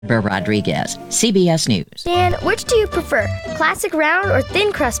Barbara Rodriguez, CBS News. Dan, which do you prefer, classic round or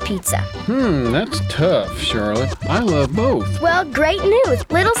thin crust pizza? That's tough, Charlotte. I love both. Well, great news.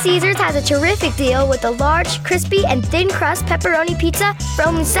 Little Caesars has a terrific deal with a large, crispy, and thin crust pepperoni pizza for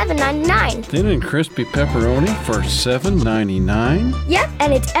only $7.99. Thin and crispy pepperoni for $7.99? Yep,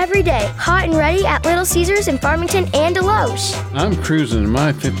 and it's every day, hot and ready at Little Caesars in Farmington and Deloche. I'm cruising in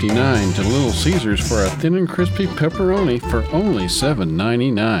my 59 to Little Caesars for a thin and crispy pepperoni for only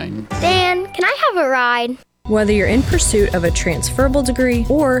 $7.99. Dan, can I have a ride? Whether you're in pursuit of a transferable degree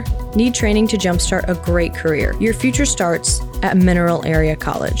or need training to jumpstart a great career, your future starts at Mineral Area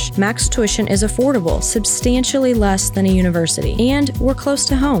College. Max tuition is affordable, substantially less than a university, and we're close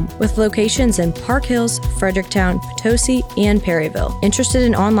to home with locations in Park Hills, Fredericktown, Potosi, and Perryville. Interested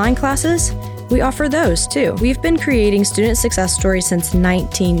in online classes? We offer those too. We've been creating student success stories since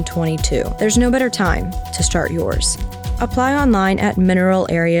 1922. There's no better time to start yours. Apply online at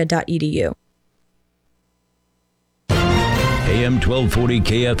mineralarea.edu. AM 1240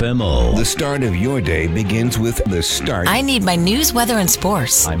 KFMO. The start of your day begins with the start. I need my news, weather, and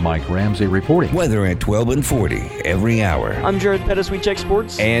sports. I'm Mike Ramsey reporting. Weather at 12 and 40 every hour. I'm Jared Pettis. We check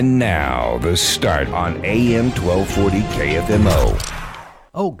sports. And now, the start on AM 1240 KFMO.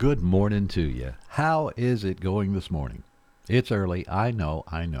 Oh, good morning to you. How is it going this morning? It's early. I know.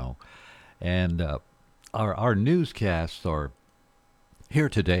 And our newscasts are here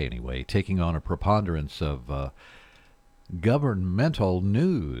today anyway, taking on a preponderance of governmental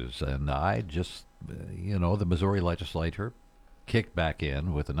news. And I just, the Missouri legislature kicked back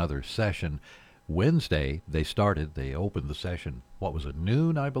in with another session. Wednesday, they opened the session, what was it,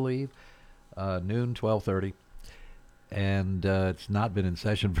 noon, I believe? Noon, 12:30. And it's not been in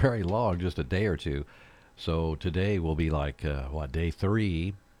session very long, just a day or two. So today will be like, day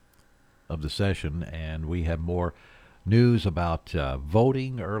 3 of the session, and we have more news about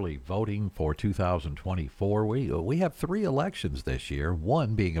early voting for 2024. We have 3 elections this year,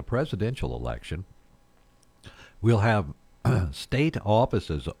 one being a presidential election. We'll have state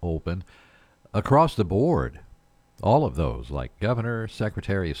offices open across the board, all of those, like governor,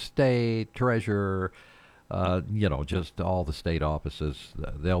 secretary of state, treasurer, just all the state offices.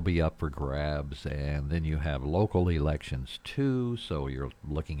 They'll be up for grabs. And then you have local elections too, so you're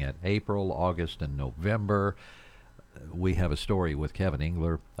looking at April, August, and November. We have a story with Kevin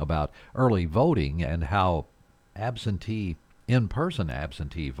Engler about early voting and how in-person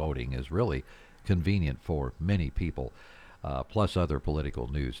absentee voting is really convenient for many people, plus other political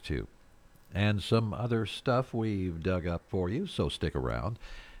news too. And some other stuff we've dug up for you, so stick around.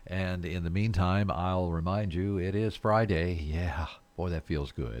 And in the meantime, I'll remind you, it is Friday. Yeah, boy, that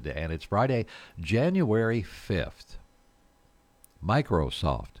feels good. And it's Friday, January 5th.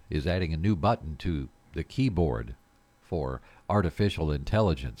 Microsoft is adding a new button to the keyboard for artificial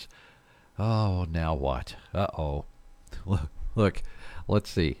intelligence. Oh, now what? Uh-oh. Look, let's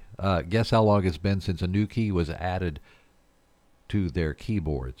see. Guess how long it's been since a new key was added to their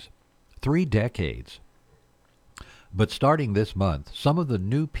keyboards? 3 decades. But starting this month, some of the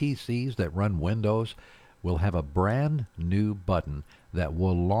new PCs that run Windows will have a brand new button that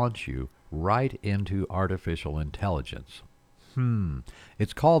will launch you right into artificial intelligence.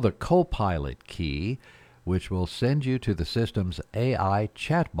 It's called the Copilot key, which will send you to the system's AI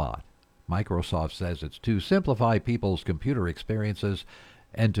chatbot. Microsoft says it's to simplify people's computer experiences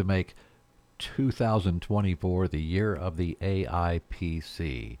and to make 2024 the year of the AI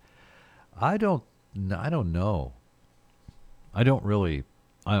PC. I don't know. I don't really,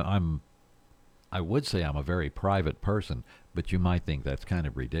 I would say I'm a very private person, but you might think that's kind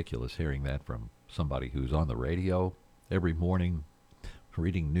of ridiculous hearing that from somebody who's on the radio every morning,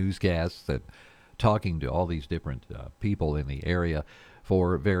 reading newscasts and talking to all these different people in the area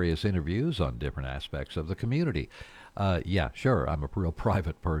for various interviews on different aspects of the community. Yeah, sure, I'm a real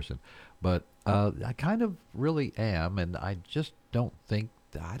private person, but I kind of really am, and I just don't think,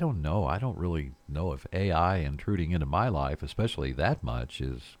 I don't know. I don't really know if AI intruding into my life, especially that much,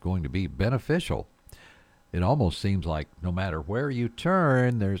 is going to be beneficial. It almost seems like no matter where you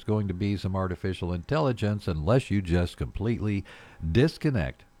turn, there's going to be some artificial intelligence unless you just completely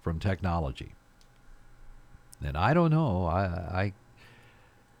disconnect from technology. And I don't know.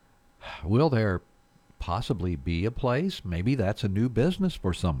 Will there possibly be a place? Maybe that's a new business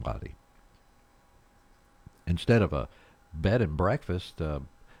for somebody. Instead of a bed and breakfast,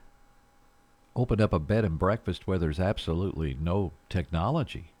 open up a bed and breakfast where there's absolutely no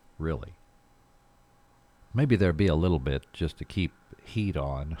technology, really. Maybe there'd be a little bit just to keep heat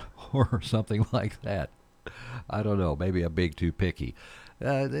on or something like that. I don't know. Maybe I'm being too picky.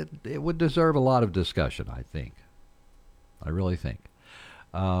 It would deserve a lot of discussion, I think. I really think.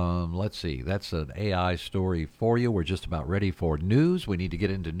 Let's see. That's an AI story for you. We're just about ready for news. We need to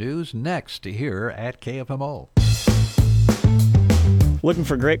get into news next here at KFMO. Looking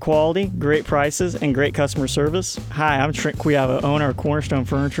for great quality, great prices, and great customer service? Hi, I'm Trent Quiava, owner of Cornerstone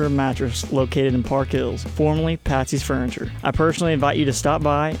Furniture and Mattress, located in Park Hills, formerly Patsy's Furniture. I personally invite you to stop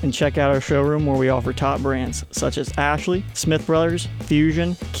by and check out our showroom where we offer top brands such as Ashley, Smith Brothers,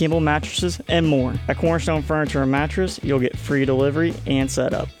 Fusion, Kimball Mattresses, and more. At Cornerstone Furniture and Mattress, you'll get free delivery and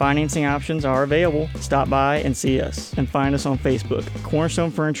setup. Financing options are available. Stop by and see us, and find us on Facebook, Cornerstone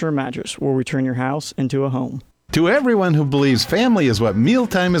Furniture and Mattress, where we turn your house into a home. To everyone who believes family is what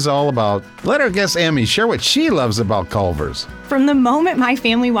mealtime is all about, let our guest Amy share what she loves about Culver's. From the moment my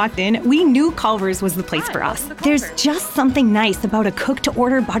family walked in, we knew Culver's was the place for us. There's just something nice about a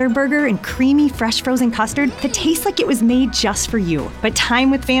cooked-to-order butter burger and creamy, fresh frozen custard that tastes like it was made just for you. But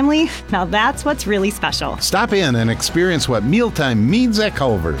time with family, now that's what's really special. Stop in and experience what mealtime means at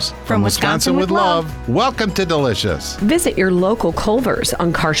Culver's. From Wisconsin with love, welcome to Delicious. Visit your local Culver's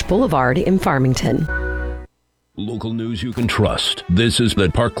on Karsh Boulevard in Farmington. Local news you can trust. This is the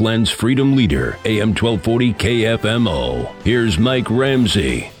Parkland's Freedom Leader, AM 1240 KFMO. Here's Mike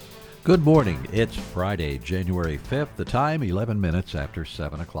Ramsey. Good morning. It's Friday, January 5th. The time, 11 minutes after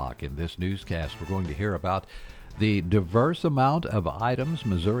 7 o'clock. In this newscast, we're going to hear about the diverse amount of items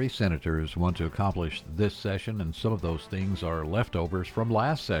Missouri senators want to accomplish this session, and some of those things are leftovers from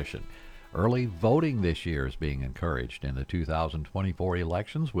last session. Early voting this year is being encouraged in the 2024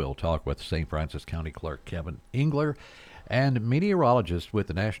 elections. We'll talk with St. Francis County Clerk Kevin Engler, and meteorologists with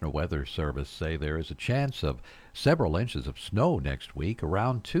the National Weather Service say there is a chance of several inches of snow next week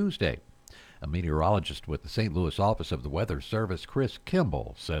around Tuesday. A meteorologist with the St. Louis office of the Weather Service, Chris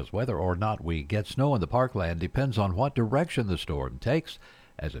Kimball, says whether or not we get snow in the parkland depends on what direction the storm takes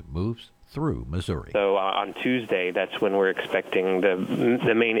as it moves through Missouri. So on Tuesday, that's when we're expecting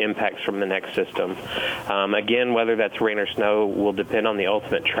the main impacts from the next system. Again, whether that's rain or snow will depend on the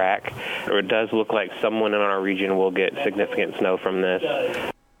ultimate track. It does look like someone in our region will get significant snow from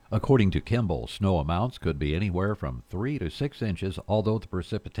this. According to Kimball, snow amounts could be anywhere from 3 to 6 inches, although the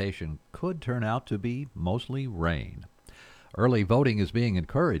precipitation could turn out to be mostly rain. Early voting is being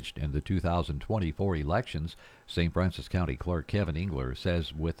encouraged in the 2024 elections. St. Francis County Clerk Kevin Engler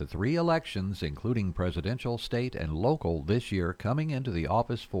says with the 3 elections, including presidential, state, and local this year, coming into the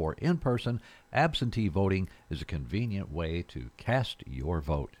office for in-person absentee voting is a convenient way to cast your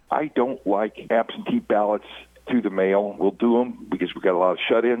vote. I don't like absentee ballots through the mail. We'll do them because we've got a lot of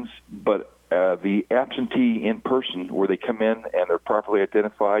shut-ins, but the absentee in person, where they come in and they're properly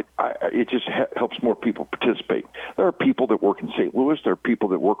identified, it just helps more people participate. There are people that work in St. Louis. There are people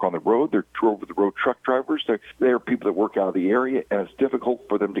that work on the road. They're over-the-road truck drivers. There are people that work out of the area, and it's difficult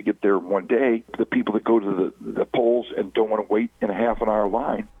for them to get there one day. The people that go to the polls and don't want to wait in a half an hour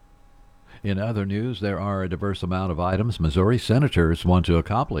line. In other news, there are a diverse amount of items Missouri senators want to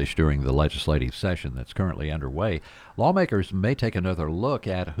accomplish during the legislative session that's currently underway. Lawmakers may take another look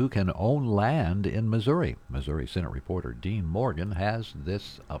at who can own land in Missouri. Missouri Senate reporter Dean Morgan has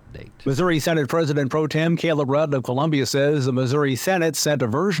this update. Missouri Senate President Pro Tem Caleb Rudd of Columbia says the Missouri Senate sent a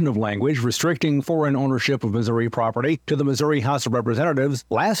version of language restricting foreign ownership of Missouri property to the Missouri House of Representatives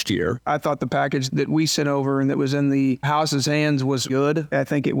last year. I thought the package that we sent over and that was in the House's hands was good. I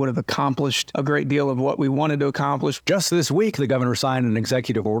think it would have accomplished a great deal of what we wanted to accomplish. Just this week, the governor signed an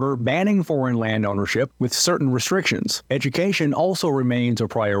executive order banning foreign land ownership with certain restrictions. Education also remains a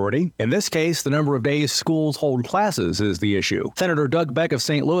priority. In this case, the number of days schools hold classes is the issue. Senator Doug Beck of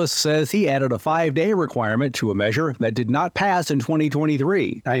St. Louis says he added a 5-day requirement to a measure that did not pass in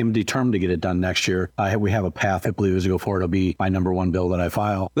 2023. I am determined to get it done next year. We have a path, I believe, as we go forward. It'll be my number one bill that I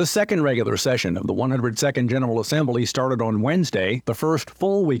file. The second regular session of the 102nd General Assembly started on Wednesday. The first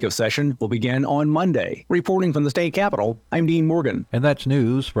full week of session will begin on Monday. Reporting from the state capitol, I'm Dean Morgan. And that's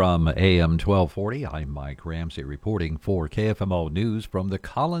news from AM 1240. I'm Mike Ramsey reporting for KFMO News from the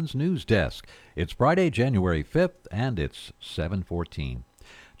Collins News Desk. It's Friday, January 5th, and it's 7:14.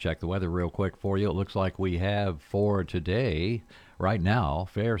 Check the weather real quick for you. It looks like we have for today, right now,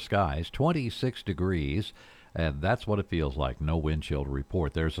 fair skies, 26 degrees. And that's what it feels like. No wind chill to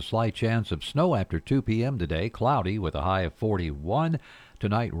report. There's a slight chance of snow after 2 p.m. today. Cloudy with a high of 41.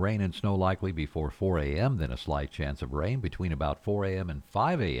 Tonight, rain and snow likely before 4 a.m., then a slight chance of rain between about 4 a.m. and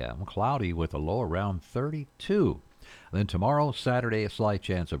 5 a.m., cloudy with a low around 32. Then tomorrow, Saturday, a slight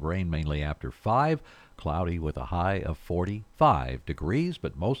chance of rain mainly after 5, cloudy with a high of 45 degrees,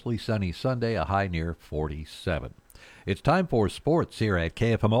 but mostly sunny Sunday, a high near 47. It's time for sports here at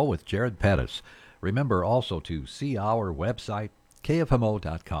KFMO with Jared Pettis. Remember also to see our website,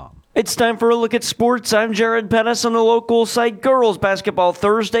 kfmo.com. It's time for a look at sports. I'm Jared Pettis on the local site. Girls basketball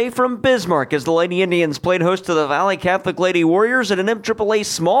Thursday from Bismarck as the Lady Indians played host to the Valley Catholic Lady Warriors at an MAAA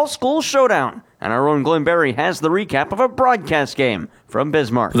small school showdown. And our own Glenn Berry has the recap of a broadcast game from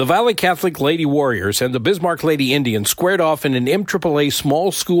Bismarck. The Valley Catholic Lady Warriors and the Bismarck Lady Indians squared off in an MAAA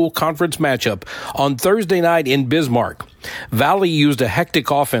small school conference matchup on Thursday night in Bismarck. Valley used a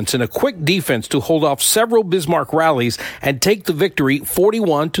hectic offense and a quick defense to hold off several Bismarck rallies and take the victory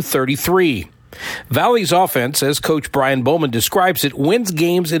 41-33. Valley's offense, as Coach Brian Bowman describes it, wins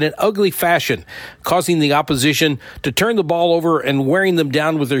games in an ugly fashion, causing the opposition to turn the ball over and wearing them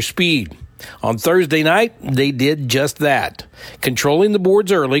down with their speed. On Thursday night, they did just that, controlling the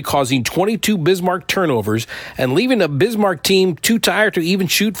boards early, causing 22 Bismarck turnovers and leaving a Bismarck team too tired to even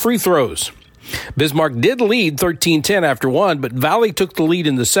shoot free throws. Bismarck did lead 13-10 after one, but Valley took the lead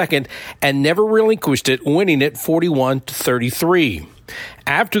in the second and never relinquished it, winning it 41-33.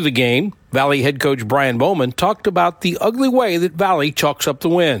 After the game, Valley head coach Brian Bowman talked about the ugly way that Valley chalks up the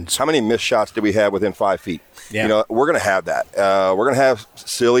wins. How many missed shots did we have within 5 feet? Yeah. You know, we're going to have that. We're going to have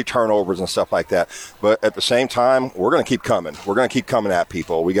silly turnovers and stuff like that. But at the same time, we're going to keep coming. We're going to keep coming at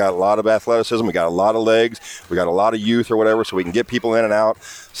people. We got a lot of athleticism. We got a lot of legs. We got a lot of youth or whatever, so we can get people in and out.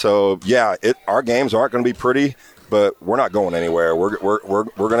 So, yeah, our games aren't going to be pretty, but we're not going anywhere. We're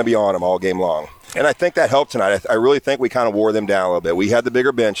going to be on them all game long. And I think that helped tonight. I really think we kind of wore them down a little bit. We had the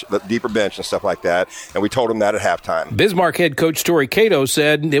bigger bench, the deeper bench and stuff like that, and we told them that at halftime. Bismarck head coach Tori Cato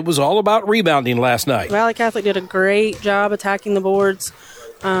said it was all about rebounding last night. Valley Catholic did a great job attacking the boards.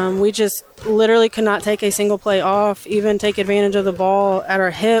 We just literally could not take a single play off, even take advantage of the ball at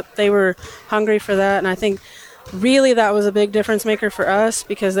our hip. They were hungry for that, and I think really that was a big difference maker for us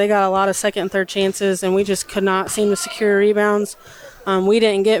because they got a lot of second and third chances, and we just could not seem to secure rebounds. We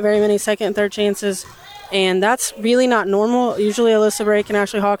didn't get very many second and third chances, and that's really not normal. Usually Alyssa Brake and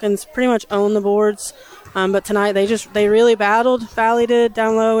Ashley Hawkins pretty much own the boards, but tonight they really battled. Valley did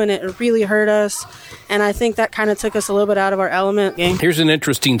down low, and it really hurt us, and I think that kind of took us a little bit out of our element game. Here's an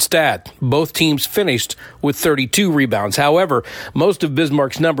interesting stat. Both teams finished with 32 rebounds. However, most of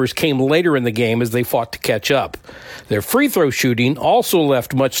Bismarck's numbers came later in the game as they fought to catch up. Their free throw shooting also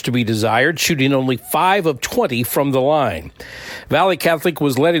left much to be desired, shooting only 5 of 20 from the line. Valley Catholic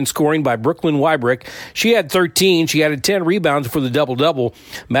was led in scoring by Brooklyn Wybrick. She had 13. She added 10 rebounds for the double-double.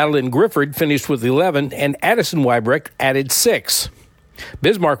 Madeline Grifford finished with 11, and Addison Wybrick added 6.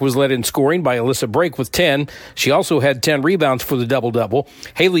 Bismarck was led in scoring by Alyssa Brake with 10. She also had 10 rebounds for the double-double.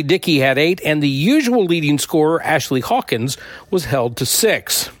 Haley Dickey had 8, and the usual leading scorer, Ashley Hawkins, was held to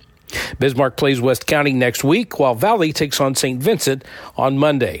 6. Bismarck plays West County next week, while Valley takes on St. Vincent on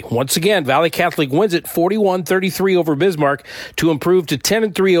Monday. Once again, Valley Catholic wins it 41-33 over Bismarck to improve to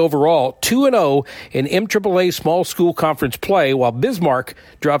 10-3 overall, 2-0 in MAAA small school conference play, while Bismarck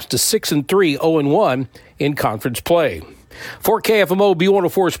drops to 6-3, 0-1 in conference play. For KFMO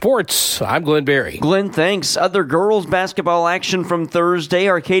B104 Sports, I'm Glenn Berry. Glenn, thanks. Other girls basketball action from Thursday.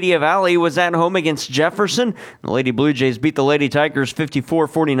 Arcadia Valley was at home against Jefferson. The Lady Blue Jays beat the Lady Tigers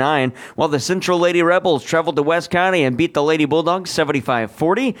 54-49, while the Central Lady Rebels traveled to West County and beat the Lady Bulldogs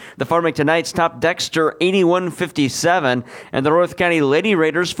 75-40. The Farmington Knights topped Dexter 81-57, and the North County Lady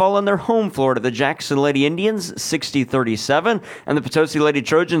Raiders fall on their home floor to the Jackson Lady Indians 60-37, and the Potosi Lady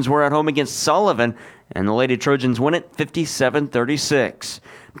Trojans were at home against Sullivan, and the Lady Trojans win it 57-36.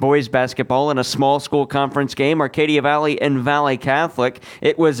 Boys basketball in a small school conference game, Arcadia Valley and Valley Catholic.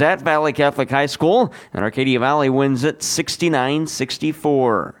 It was at Valley Catholic High School, and Arcadia Valley wins it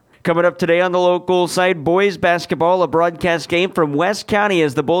 69-64. Coming up today on the local side, boys basketball, a broadcast game from West County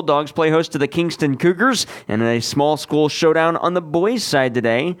as the Bulldogs play host to the Kingston Cougars, and a small school showdown on the boys' side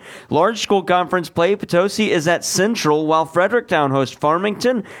today. Large school conference play, Potosi is at Central, while Fredericktown hosts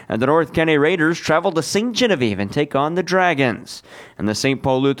Farmington, and the North County Raiders travel to St. Genevieve and take on the Dragons. And the St.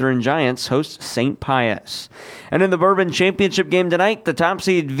 Paul Lutheran Giants host St. Pius. And in the Bourbon Championship game tonight, the top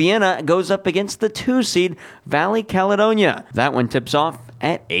seed Vienna goes up against the 2 seed Valley Caledonia. That one tips off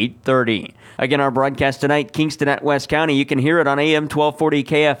at 8:30. Again, our broadcast tonight, Kingston at West County. You can hear it on AM 1240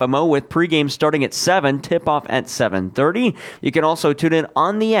 KFMO with pregame starting at 7, tip-off at 7:30. You can also tune in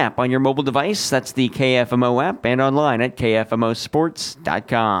on the app on your mobile device. That's the KFMO app, and online at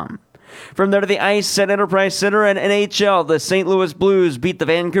KFMOsports.com. From there to the ice at Enterprise Center and NHL, the St. Louis Blues beat the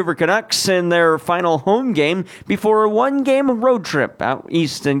Vancouver Canucks in their final home game before a one-game road trip out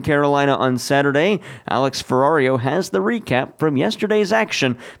east in Carolina on Saturday. Alex Ferrario has the recap from yesterday's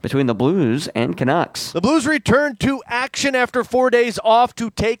action between the Blues and Canucks. The Blues returned to action after 4 days off to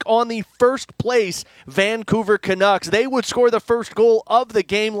take on the first-place Vancouver Canucks. They would score the first goal of the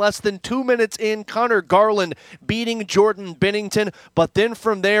game less than 2 minutes in. Connor Garland beating Jordan Binnington, but then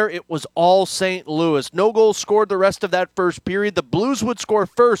from there it was all St. Louis. No goals scored the rest of that first period. The Blues would score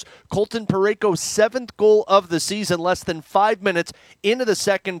first. Colton Parayko's 7th goal of the season less than 5 minutes into the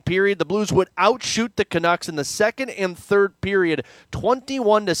second period. The Blues would outshoot the Canucks in the second and third period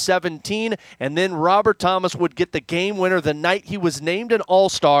 21-17, and then Robert Thomas would get the game winner the night he was named an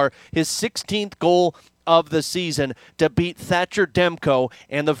All-Star, his 16th goal of the season to beat Thatcher Demko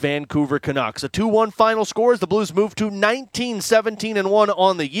and the Vancouver Canucks. A 2-1 final score as the Blues move to 19-17-1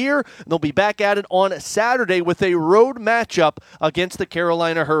 on the year. They'll be back at it on Saturday with a road matchup against the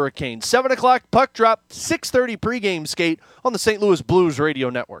Carolina Hurricanes. 7 o'clock puck drop, 6:30 pregame skate on the St. Louis Blues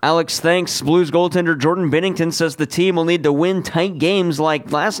radio network. Alex, thanks. Blues goaltender Jordan Binnington says the team will need to win tight games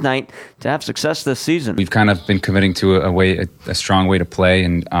like last night to have success this season. We've kind of been committing to a strong way to play,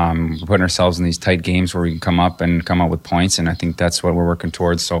 and we're putting ourselves in these tight games where we can come up with points, and I think that's what we're working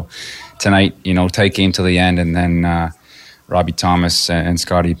towards. So tonight, tight game till the end, and then Robbie Thomas and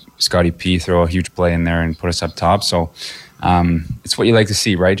Scotty P throw a huge play in there and put us up top. So it's what you like to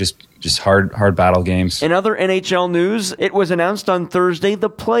see, right? Just hard battle games. In other NHL news, it was announced on Thursday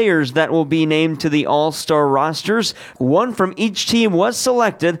the players that will be named to the All-Star rosters. One from each team was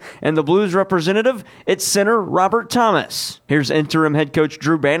selected, and the Blues representative, it's center Robert Thomas. Here's interim head coach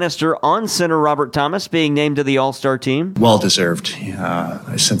Drew Bannister on center Robert Thomas being named to the All-Star team. Well deserved.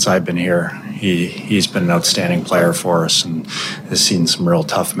 Since I've been here, he's been an outstanding player for us and has seen some real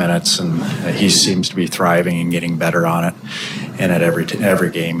tough minutes, and he seems to be thriving and getting better on it. And at every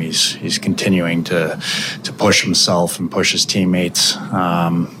game, he's continuing to push himself and push his teammates.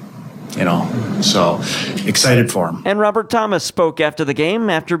 So excited for him. And Robert Thomas spoke after the game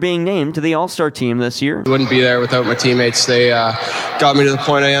after being named to the All-Star team this year. I wouldn't be there without my teammates. They got me to the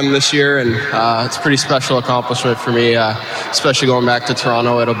point I am this year, and it's a pretty special accomplishment for me, especially going back to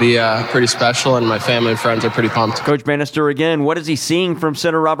Toronto. It'll be pretty special, and my family and friends are pretty pumped. Coach Bannister again, what is he seeing from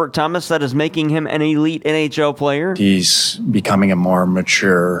center Robert Thomas that is making him an elite NHL player? He's becoming a more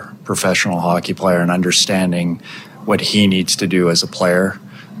mature professional hockey player and understanding what he needs to do as a player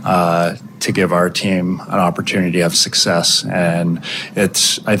to give our team an opportunity to have success. And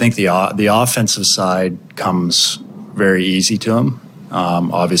I think the offensive side comes very easy to him.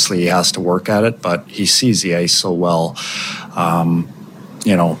 Obviously, he has to work at it, but he sees the ice so well.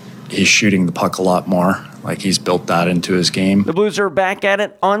 He's shooting the puck a lot more. Like, he's built that into his game. The Blues are back at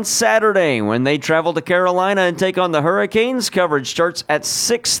it on Saturday when they travel to Carolina and take on the Hurricanes. Coverage starts at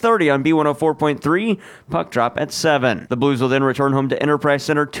 6:30 on B104.3. Puck drop at 7. The Blues will then return home to Enterprise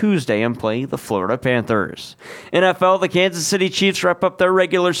Center Tuesday and play the Florida Panthers. NFL, the Kansas City Chiefs wrap up their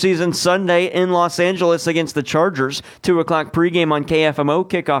regular season Sunday in Los Angeles against the Chargers. 2 o'clock pregame on KFMO,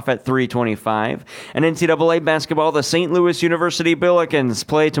 kickoff at 3:25. And NCAA basketball, the St. Louis University Billikens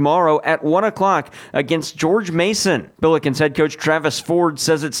play tomorrow at 1 o'clock against George Mason. Billikens head coach Travis Ford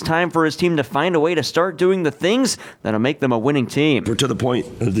says it's time for his team to find a way to start doing the things that'll make them a winning team. We're to the point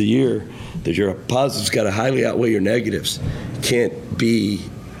of the year that your positives got to highly outweigh your negatives. Can't be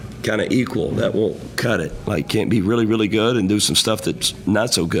kind of equal. That won't cut it. Can't be really, really good and do some stuff that's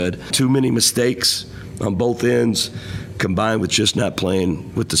not so good. Too many mistakes on both ends combined with just not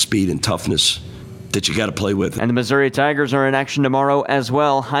playing with the speed and toughness that you got to play with. And the Missouri Tigers are in action tomorrow as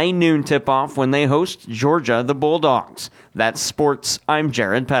well. High noon tip-off when they host Georgia, the Bulldogs. That's sports. I'm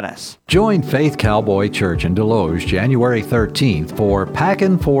Jared Pettis. Join Faith Cowboy Church in Deloge January 13th for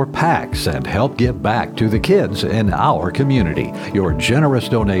Packin' for Packs and help give back to the kids in our community. Your generous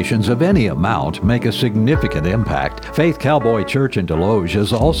donations of any amount make a significant impact. Faith Cowboy Church in Deloge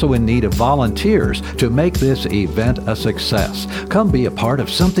is also in need of volunteers to make this event a success. Come be a part of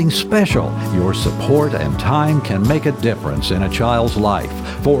something special. Your support and time can make a difference in a child's life.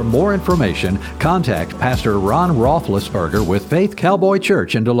 For more information, contact Pastor Ron Roethlisberger with Faith Cowboy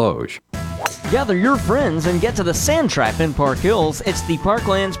Church in Deloge. Gather your friends and get to the Sand Trap in Park Hills. It's the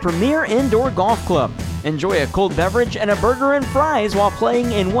Parkland's premier indoor golf club. Enjoy a cold beverage and a burger and fries while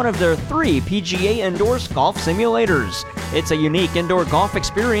playing in one of their 3 PGA endorsed golf simulators. It's a unique indoor golf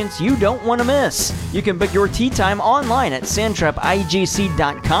experience you don't want to miss. You can book your tee time online at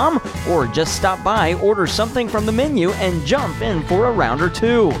sandtrapigc.com or just stop by, order something from the menu, and jump in for a round or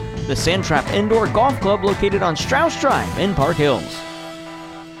 2. The Sand Trap Indoor Golf Club located on Strauss Drive in Park Hills.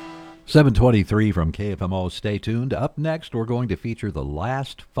 7:23 from KFMO. Stay tuned. Up next, we're going to feature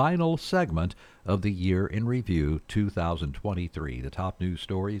the final segment of the Year in Review 2023. The top news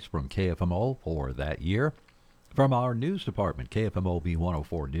stories from KFMO for that year. From our news department, KFMO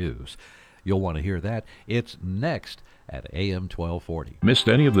B104 News. You'll want to hear that. It's next at AM 1240. Missed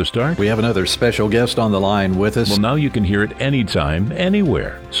any of the start? We have another special guest on the line with us. Well, now you can hear it anytime,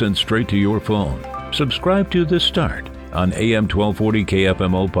 anywhere, sent straight to your phone. Subscribe to The Start on AM 1240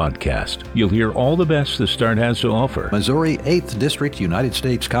 KFMO podcast. You'll hear all the best The Start has to offer. Missouri 8th District United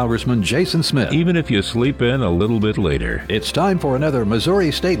States Congressman Jason Smith. Even if you sleep in a little bit later. It's time for another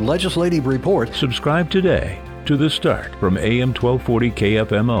Missouri State Legislative Report. Subscribe today to The Start from AM 1240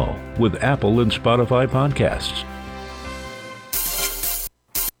 KFMO with Apple and Spotify podcasts.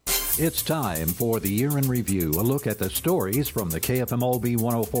 It's time for the Year in Review, a look at the stories from the KFMO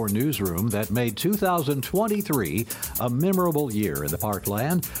B104 newsroom that made 2023 a memorable year in the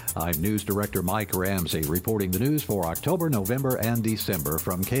Parkland. I'm News Director Mike Ramsey reporting the news for October, November, and December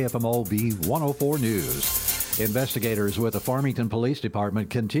from KFMO B104 News. Investigators with the Farmington Police Department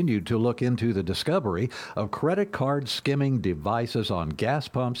continued to look into the discovery of credit card skimming devices on gas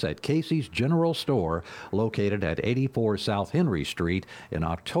pumps at Casey's General Store located at 84 South Henry Street in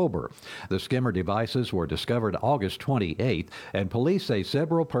October. The skimmer devices were discovered August 28th, and police say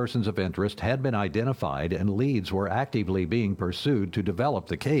several persons of interest had been identified and leads were actively being pursued to develop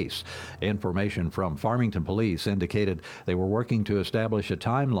the case. Information from Farmington Police indicated they were working to establish a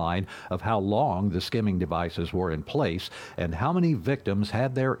timeline of how long the skimming devices were in place and how many victims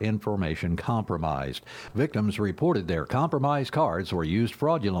had their information compromised. Victims reported their compromised cards were used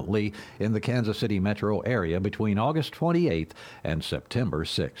fraudulently in the Kansas City metro area between August 28th and September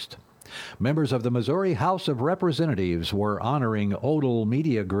 6th. Members of the Missouri House of Representatives were honoring Odal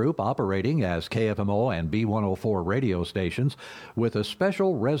Media Group, operating as KFMO and B104 radio stations, with a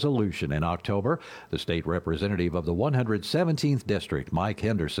special resolution in October. The state representative of the 117th District, Mike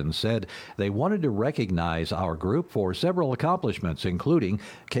Henderson, said they wanted to recognize our group for several accomplishments, including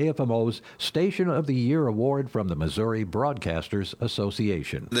KFMO's Station of the Year Award from the Missouri Broadcasters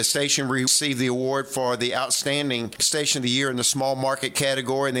Association. The station received the award for the Outstanding Station of the Year in the small market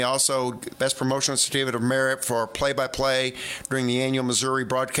category, and they also Best Promotional Certificate of Merit for play-by-play during the annual Missouri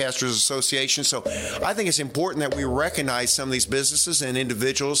Broadcasters Association. So I think it's important that we recognize some of these businesses and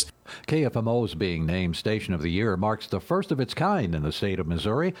individuals. KFMO's being named Station of the Year marks the first of its kind in the state of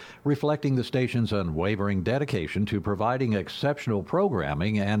Missouri, reflecting the station's unwavering dedication to providing exceptional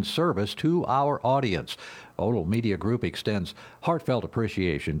programming and service to our audience. Odal Media Group extends heartfelt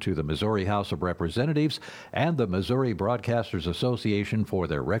appreciation to the Missouri House of Representatives and the Missouri Broadcasters Association for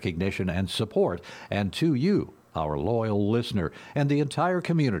their recognition and support, and to you, our loyal listener, and the entire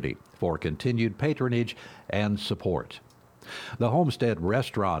community for continued patronage and support. The Homestead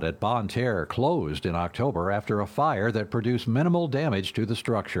Restaurant at Bonne Terre closed in October after a fire that produced minimal damage to the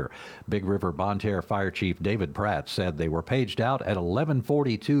structure. Big River Bonne Terre Fire Chief David Pratt said they were paged out at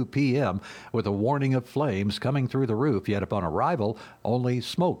 11:42 p.m. with a warning of flames coming through the roof, yet upon arrival, only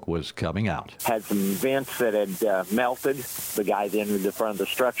smoke was coming out. Had some vents that had melted. The guys entered the front of the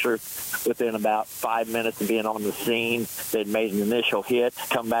structure. Within about 5 minutes of being on the scene, they'd made an initial hit,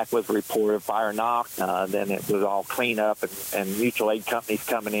 come back with a report of fire knock. Then it was all cleanup and mutual aid companies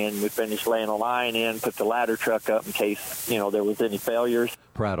coming in. We finished laying a line in, put the ladder truck up in case, there was any failures.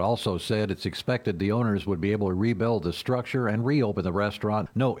 Pratt also said it's expected the owners would be able to rebuild the structure and reopen the restaurant.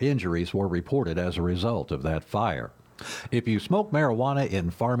 No injuries were reported as a result of that fire. If you smoke marijuana in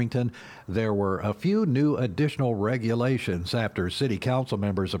Farmington, there were a few new additional regulations after City Council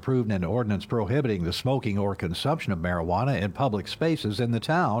members approved an ordinance prohibiting the smoking or consumption of marijuana in public spaces in the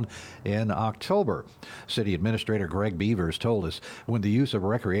town in October. City Administrator Greg Beavers told us when the use of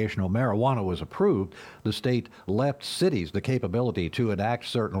recreational marijuana was approved, the state left cities the capability to enact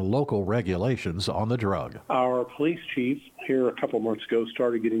certain local regulations on the drug. Our police chief here a couple months ago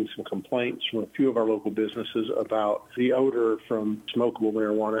started getting some complaints from a few of our local businesses about the odor from smokable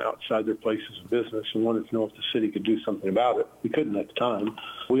marijuana outside their places of business and wanted to know if the city could do something about it. We couldn't at the time.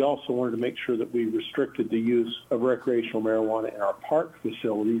 We also wanted to make sure that we restricted the use of recreational marijuana in our park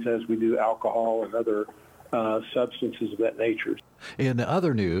facilities as we do alcohol and other substances of that nature. In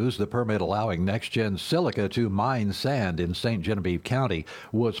other news, the permit allowing NextGen Silica to mine sand in St. Genevieve County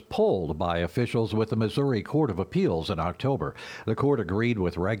was pulled by officials with the Missouri Court of Appeals in October. The court agreed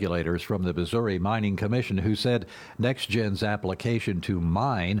with regulators from the Missouri Mining Commission who said NextGen's application to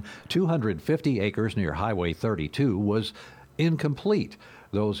mine 250 acres near Highway 32 was incomplete.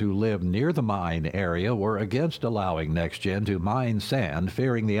 Those who live near the mine area were against allowing NextGen to mine sand,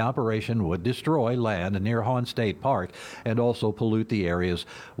 fearing the operation would destroy land near Hawn State Park and also pollute the area's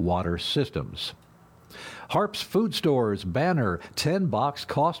water systems. Harp's Food Store's banner 10-box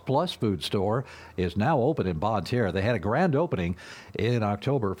Cost Plus food store is now open in Bonne Terre. They had a grand opening in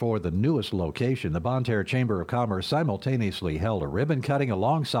October for the newest location. The Bonne Terre Chamber of Commerce simultaneously held a ribbon cutting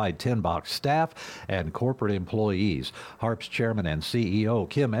alongside 10-box staff and corporate employees. Harp's chairman and CEO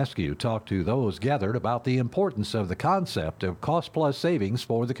Kim Eskew talked to those gathered about the importance of the concept of Cost Plus savings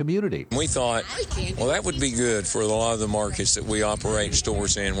for the community. We thought, well, that would be good for a lot of the markets that we operate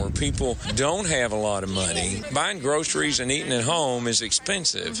stores in where people don't have a lot of money. Buying groceries and eating at home is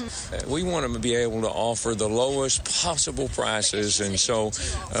expensive. We want to be able to offer the lowest possible prices, and so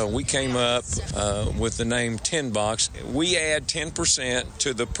we came up with the name 10 Box. We add 10%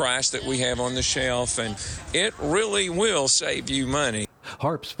 to the price that we have on the shelf, and it really will save you money.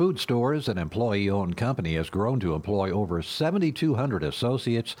 Harp's Food Store is an employee-owned company, has grown to employ over 7,200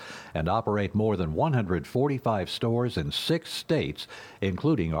 associates and operate more than 145 stores in 6 states,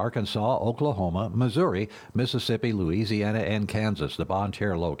 including Arkansas, Oklahoma, Missouri, Mississippi, Louisiana, and Kansas. The Bonne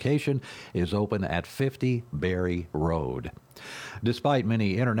Terre location is open at 50 Berry Road. Despite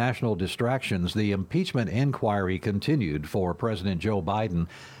many international distractions, the impeachment inquiry continued for President Joe Biden.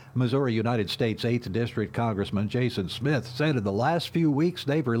 Missouri United States 8th District Congressman Jason Smith said in the last few weeks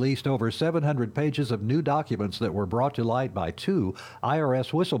they've released over 700 pages of new documents that were brought to light by 2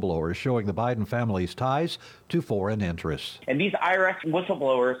 IRS whistleblowers showing the Biden family's ties to foreign interests. And these IRS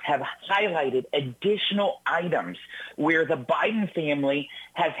whistleblowers have highlighted additional items where the Biden family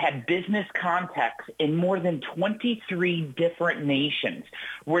has had business contacts in more than 23 different nations,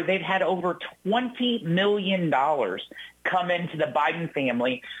 where they've had over $20 million come into the Biden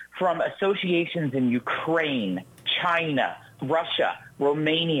family from associations in Ukraine, China, Russia,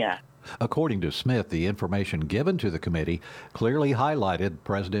 Romania. According to Smith, the information given to the committee clearly highlighted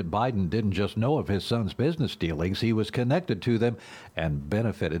President Biden didn't just know of his son's business dealings, he was connected to them and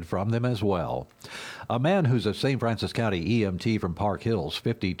benefited from them as well. A man who's a St. Francis County EMT from Park Hills,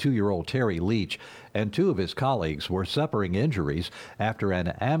 52-year-old Terry Leach, and 2 of his colleagues were suffering injuries after an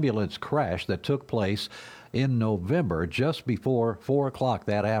ambulance crash that took place in November, just before 4 o'clock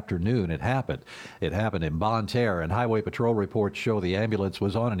that afternoon. It happened in Bonne Terre, and Highway Patrol reports show the ambulance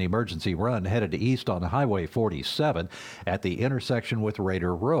was on an emergency run headed east on Highway 47 at the intersection with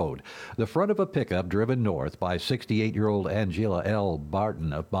Raider Road. The front of a pickup driven north by 68-year-old Angela L.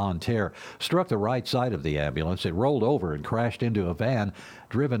 Barton of Bonne Terre struck the right side of the ambulance. It rolled over and crashed into a van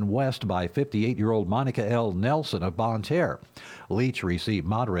driven west by 58-year-old Monica L. Nelson of Bonne Terre. Leach received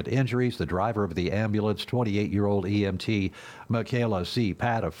moderate injuries. The driver of the ambulance, 28-year-old EMT Michaela C.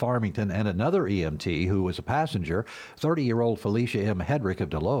 Pat of Farmington, and another EMT who was a passenger, 30-year-old Felicia M. Hedrick of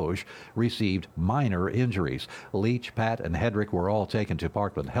Deloge, received minor injuries. Leach, Pat, and Hedrick were all taken to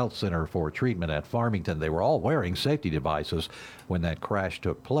Parkland Health Center for treatment at Farmington. They were all wearing safety devices when that crash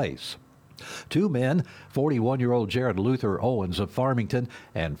took place. 2 men, 41-year-old Jared Luther Owens of Farmington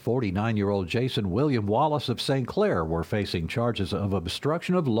and 49-year-old Jason William Wallace of St. Clair, were facing charges of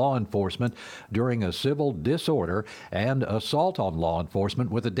obstruction of law enforcement during a civil disorder and assault on law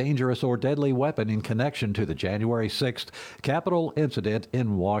enforcement with a dangerous or deadly weapon in connection to the January 6th Capitol incident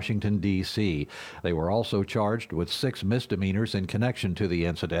in Washington, D.C. They were also charged with 6 misdemeanors in connection to the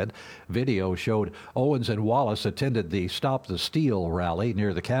incident. Video showed Owens and Wallace attended the Stop the Steal rally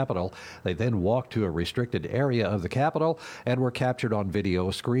near the Capitol. They then walked to a restricted area of the Capitol and were captured on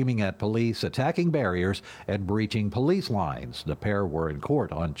video screaming at police, attacking barriers, and breaching police lines. The pair were in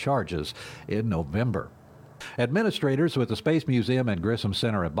court on charges in November. Administrators with the Space Museum and Grissom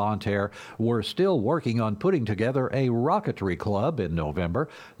Center at Bonne Terre were still working on putting together a rocketry club in November.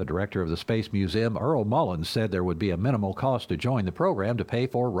 The director of the Space Museum, Earl Mullins, said there would be a minimal cost to join the program to pay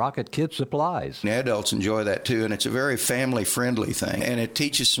for rocket kit supplies. The adults enjoy that too, and it's a very family-friendly thing, and it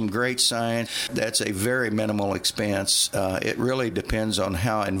teaches some great science. That's a very minimal expense. It really depends on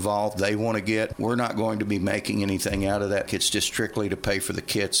how involved they want to get. We're not going to be making anything out of that. It's just strictly to pay for the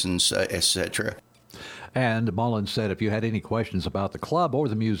kits and etc. And Mullins said if you had any questions about the club or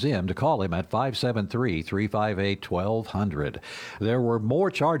the museum, to call him at 573-358-1200. There were more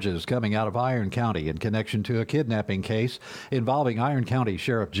charges coming out of Iron County in connection to a kidnapping case involving Iron County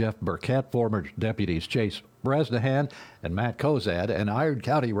Sheriff Jeff Burkett, former deputies Chase Bresnahan and Matt Kozad, and Iron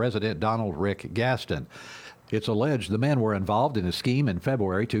County resident Donald Rick Gaston. It's alleged the men were involved in a scheme in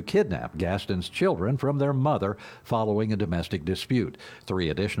February to kidnap Gaston's children from their mother following a domestic dispute. 3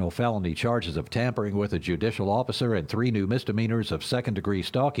 additional felony charges of tampering with a judicial officer and 3 new misdemeanors of second-degree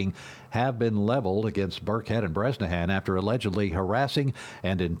stalking have been leveled against Burkhead and Bresnahan after allegedly harassing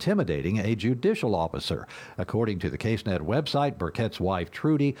and intimidating a judicial officer. According to the CaseNet website, Burkett's wife,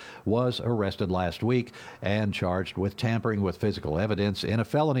 Trudy, was arrested last week and charged with tampering with physical evidence in a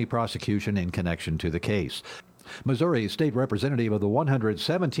felony prosecution in connection to the case. Missouri State Representative of the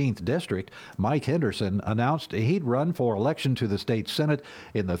 117th District, Mike Henderson, announced he'd run for election to the state Senate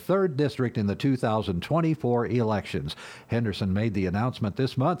in the 3rd District in the 2024 elections. Henderson made the announcement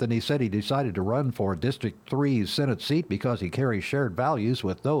this month, and he said he decided to run for District 3's Senate seat because he carries shared values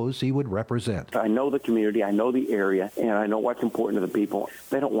with those he would represent. I know the community, I know the area, and I know what's important to the people.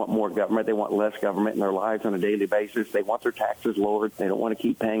 They don't want more government. They want less government in their lives on a daily basis. They want their taxes lowered. They don't want to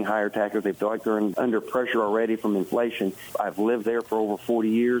keep paying higher taxes. They feel like they're under pressure already from inflation. I've lived there for over 40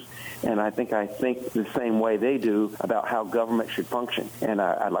 years, and I think the same way they do about how government should function. And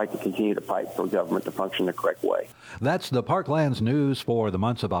I'd like to continue to fight for government to function the correct way. That's the Parklands news for the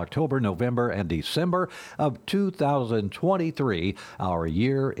months of October, November, and December of 2023, our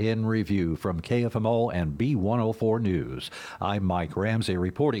year in review from KFMO and B104 News. I'm Mike Ramsey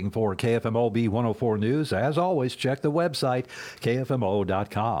reporting for KFMO B104 News. As always, check the website,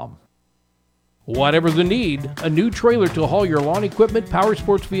 kfmo.com. Whatever the need, a new trailer to haul your lawn equipment, power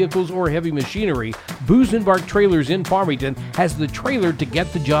sports vehicles, or heavy machinery, Busenbark Trailers in Farmington has the trailer to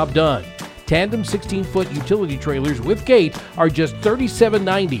get the job done. Tandem 16-foot utility trailers with gate are just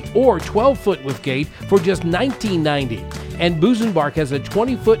 $37.90 or 12-foot with gate for just $19.90. And Busenbark has a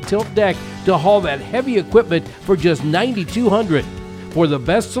 20-foot tilt deck to haul that heavy equipment for just $9,200. For the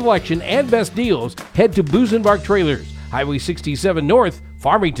best selection and best deals, head to Busenbark Trailers, Highway 67 North,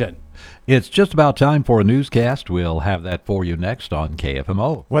 Farmington. It's just about time for a newscast. We'll have that for you next on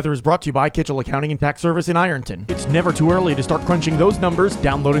KFMO. Weather is brought to you by Kitchell Accounting and Tax Service in Ironton. It's never too early to start crunching those numbers,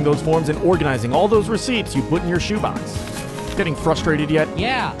 downloading those forms, and organizing all those receipts you put in your shoebox. Getting frustrated yet?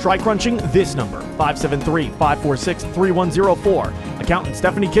 Yeah. Try crunching this number, 573-546-3104. Accountant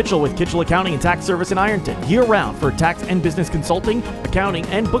Stephanie Kitchell with Kitchell Accounting and Tax Service in Ironton, year-round for tax and business consulting, accounting,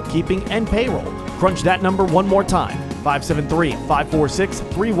 and bookkeeping and payroll. Crunch that number one more time,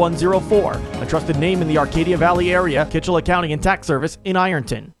 573-546-3104. A trusted name in the Arcadia Valley area, Kitchell Accounting and Tax Service in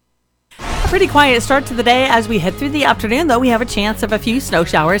Ironton. Pretty quiet start to the day as we head through the afternoon, though we have a chance of a few snow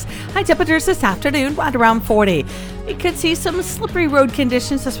showers. High temperatures this afternoon right around 40. We could see some slippery road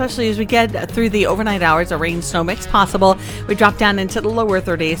conditions, especially as we get through the overnight hours. A rain-snow mix possible. We drop down into the lower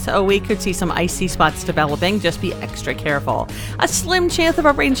 30s, so we could see some icy spots developing. Just be extra careful. A slim chance of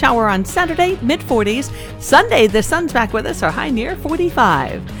a rain shower on Saturday, mid-40s. Sunday, the sun's back with us, our high near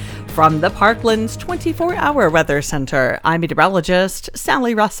 45. From the Parklands 24-hour Weather Center, I'm meteorologist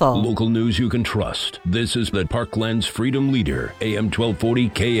Sally Russell. Local news you can trust. This is the Parklands Freedom Leader, AM 1240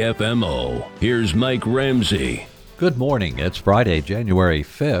 KFMO. Here's Mike Ramsey. Good morning. It's Friday, January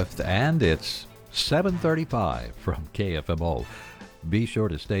 5th, and it's 7:35 from KFMO. Be sure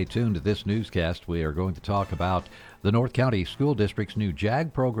to stay tuned to this newscast. We are going to talk about the North County School District's new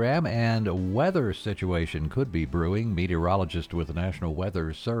JAG program and weather situation could be brewing. Meteorologists with the National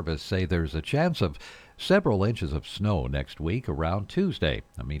Weather Service say there's a chance of several inches of snow next week around Tuesday.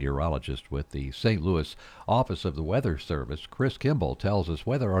 A meteorologist with the St. Louis Office of the Weather Service, Chris Kimball, tells us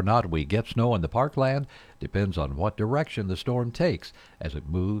whether or not we get snow in the Parkland depends on what direction the storm takes as it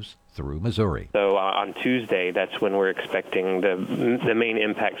moves through Missouri. So on Tuesday, that's when we're expecting the main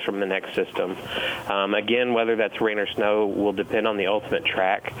impacts from the next system. Again, whether that's rain or snow will depend on the ultimate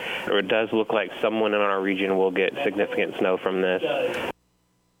track. It does look like someone in our region will get significant snow from this.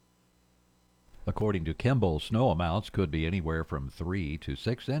 According to Kimball, snow amounts could be anywhere from 3 to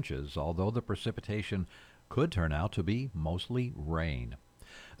 6 inches, although the precipitation could turn out to be mostly rain.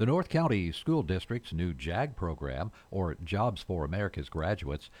 The North County School District's new JAG program, or Jobs for America's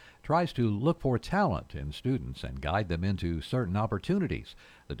Graduates, tries to look for talent in students and guide them into certain opportunities.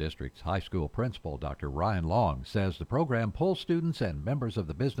 The district's high school principal, Dr. Ryan Long, says the program pulls students and members of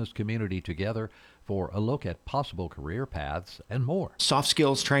the business community together for a look at possible career paths and more. Soft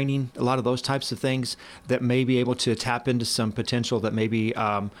skills training, a lot of those types of things that may be able to tap into some potential that maybe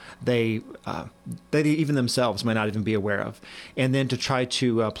they even themselves may not even be aware of. And then to try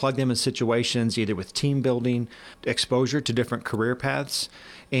to plug them in situations either with team building, exposure to different career paths,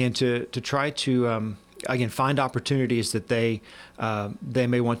 and to try to again, find opportunities that they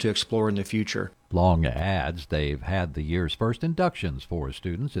may want to explore in the future. Long adds they've had the year's first inductions for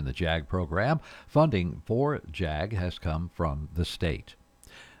students in the JAG program. Funding for JAG has come from the state.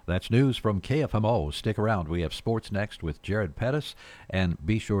 That's news from KFMO. Stick around. We have sports next with Jared Pettis, and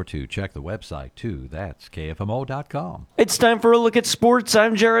be sure to check the website, too. That's KFMO.com. It's time for a look at sports.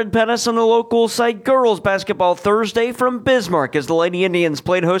 I'm Jared Pettis on the local site. Girls basketball Thursday from Bismarck as the Lady Indians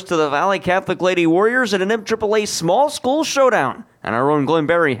played host to the Valley Catholic Lady Warriors in an MAAA small school showdown. And our own Glenn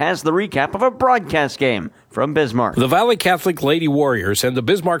Berry has the recap of a broadcast game from Bismarck. The Valley Catholic Lady Warriors and the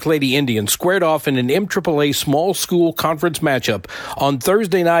Bismarck Lady Indians squared off in an MAAA small school conference matchup on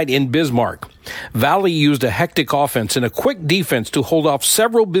Thursday night in Bismarck. Valley used a hectic offense and a quick defense to hold off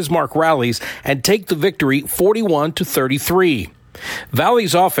several Bismarck rallies and take the victory 41-33.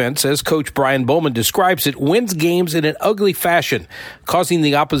 Valley's offense, as Coach Brian Bowman describes it, wins games in an ugly fashion, causing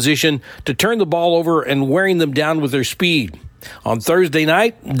the opposition to turn the ball over and wearing them down with their speed. On Thursday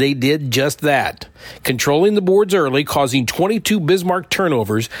night, they did just that, controlling the boards early, causing 22 Bismarck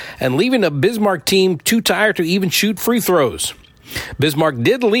turnovers and leaving a Bismarck team too tired to even shoot free throws. Bismarck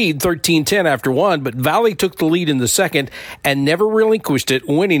did lead 13-10 after one, but Valley took the lead in the second and never relinquished it,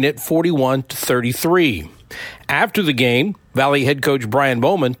 winning it 41-33. After the game, Valley head coach Brian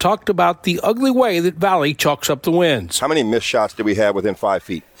Bowman talked about the ugly way that Valley chalks up the wins. How many missed shots did we have within 5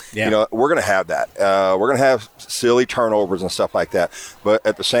 feet? Yeah. You know, we're going to have that. We're going to have silly turnovers and stuff like that. But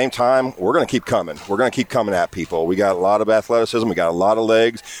at the same time, we're going to keep coming. We're going to keep coming at people. We got a lot of athleticism. We got a lot of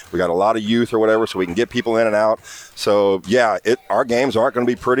legs. We got a lot of youth or whatever, so we can get people in and out. So, yeah, our games aren't going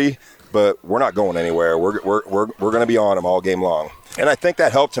to be pretty, but we're not going anywhere. We're going to be on them all game long. And I think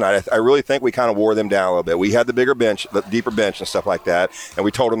that helped tonight. I really think we kind of wore them down a little bit. We had the bigger bench, the deeper bench and stuff like that, and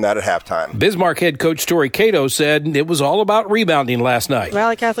we told them that at halftime. Bismarck head coach Tori Cato said it was all about rebounding last night.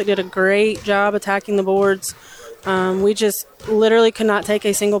 Valley Catholic did a great job attacking the boards. We just literally could not take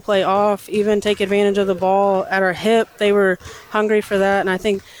a single play off, even take advantage of the ball at our hip. They were hungry for that, and I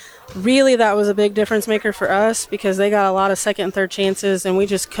think really that was a big difference maker for us because they got a lot of second and third chances, and we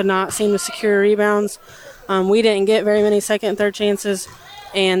just could not seem to secure rebounds. We didn't get very many second and third chances,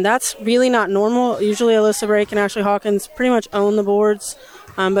 and that's really not normal. Usually Alyssa Brake and Ashley Hawkins pretty much own the boards,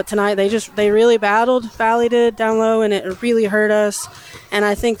 but tonight they really battled. Valley did down low, and it really hurt us, and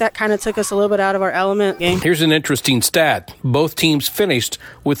I think that kind of took us a little bit out of our element game. Here's an interesting stat. Both teams finished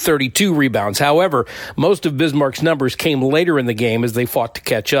with 32 rebounds. However, most of Bismarck's numbers came later in the game as they fought to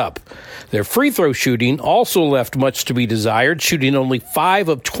catch up. Their free throw shooting also left much to be desired, shooting only 5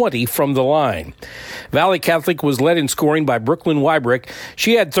 of 20 from the line. Valley Catholic was led in scoring by Brooklyn Wybrick.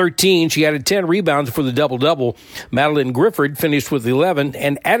 She had 13. She added 10 rebounds for the double-double. Madeline Grifford finished with 11,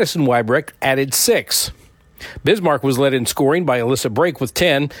 and Addison Wybrick added 6. Bismarck was led in scoring by Alyssa Brake with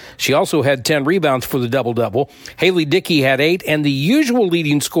 10. She also had 10 rebounds for the double-double. Haley Dickey had 8, and the usual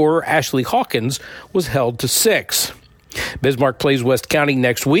leading scorer, Ashley Hawkins, was held to 6. Bismarck plays West County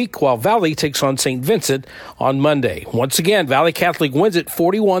next week, while Valley takes on St. Vincent on Monday. Once again, Valley Catholic wins it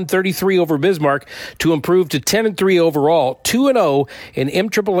 41-33 over Bismarck to improve to 10-3 overall, 2-0 in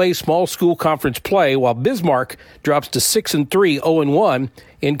MAAA small school conference play, while Bismarck drops to 6-3, 0-1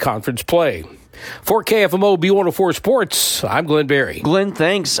 in conference play. For KFMO B104 Sports, I'm Glenn Berry. Glenn,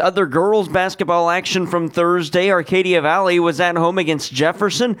 thanks. Other girls basketball action from Thursday. Arcadia Valley was at home against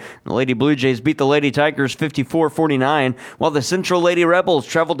Jefferson. The Lady Blue Jays beat the Lady Tigers 54-49, while the Central Lady Rebels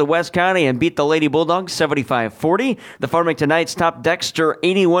traveled to West County and beat the Lady Bulldogs 75-40. The Farmington Knights topped Dexter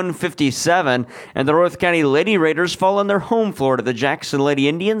 81-57, and the North County Lady Raiders fall on their home floor to the Jackson Lady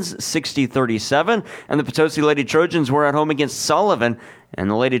Indians 60-37, and the Potosi Lady Trojans were at home against Sullivan, and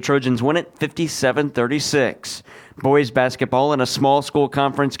the Lady Trojans win it 57-36. Boys basketball in a small school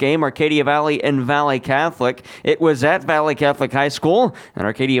conference game, Arcadia Valley and Valley Catholic. It was at Valley Catholic High School, and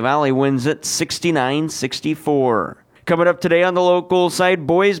Arcadia Valley wins it 69-64. Coming up today on the local side,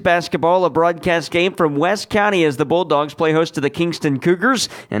 boys basketball, a broadcast game from West County as the Bulldogs play host to the Kingston Cougars,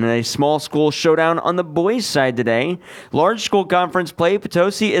 and a small school showdown on the boys' side today. Large school conference play,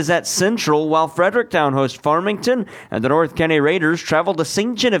 Potosi is at Central, while Fredericktown hosts Farmington, and the North County Raiders travel to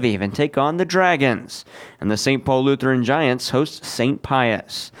St. Genevieve and take on the Dragons. And the St. Paul Lutheran Giants host St.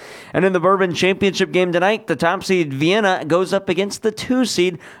 Pius. And in the Bourbon Championship game tonight, the top seed Vienna goes up against the 2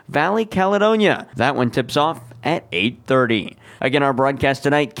 seed Valley Caledonia. That one tips off at 8:30. Again, our broadcast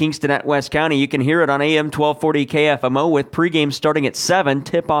tonight, Kingston at West County. You can hear it on AM 1240 KFMO with pregame starting at 7,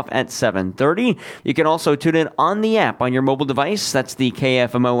 tip-off at 7:30. You can also tune in on the app on your mobile device. That's the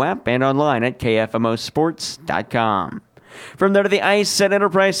KFMO app, and online at KFMOsports.com. From there to the ice at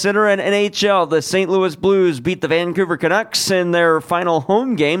Enterprise Center and NHL, the St. Louis Blues beat the Vancouver Canucks in their final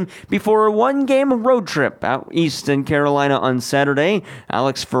home game before a one-game road trip out east in Carolina on Saturday.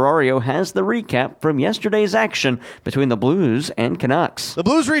 Alex Ferrario has the recap from yesterday's action between the Blues and Canucks. The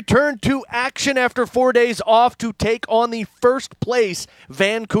Blues returned to action after 4 days off to take on the first-place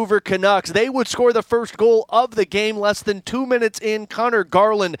Vancouver Canucks. They would score the first goal of the game less than 2 minutes in. Connor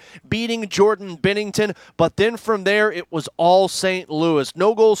Garland beating Jordan Binnington, but then from there it was all St. Louis.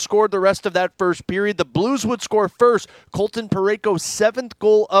 No goals scored the rest of that first period. The Blues would score first. Colton Parayko's 7th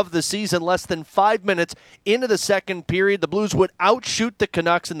goal of the season less than 5 minutes into the second period. The Blues would outshoot the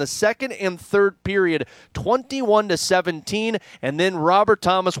Canucks in the second and third period 21-17, and then Robert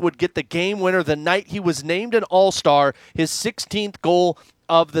Thomas would get the game winner the night he was named an All-Star, his 16th goal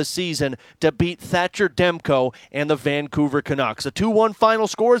of the season to beat Thatcher Demko and the Vancouver Canucks. A 2-1 final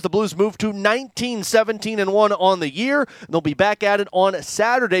scores. The Blues move to 19-17-1 on the year. They'll be back at it on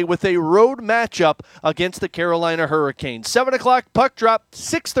Saturday with a road matchup against the Carolina Hurricanes. 7 o'clock puck drop,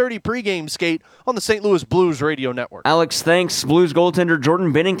 6:30 pregame skate on the St. Louis Blues radio network. Alex, thanks. Blues goaltender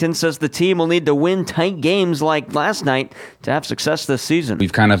Jordan Binnington says the team will need to win tight games like last night to have success this season.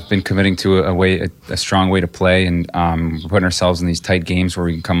 We've kind of been committing to a strong way to play, and we're putting ourselves in these tight games where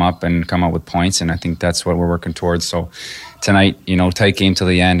we can come up with points, and I think that's what we're working towards. So tonight, tight game till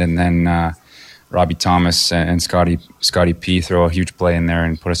the end, and then Robbie Thomas and Scotty P throw a huge play in there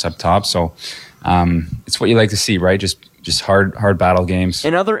and put us up top. So it's what you like to see, right? Just hard battle games.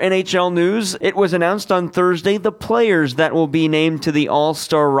 In other NHL news, it was announced on Thursday the players that will be named to the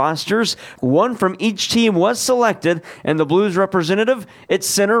All-Star rosters. One from each team was selected, and the Blues representative, it's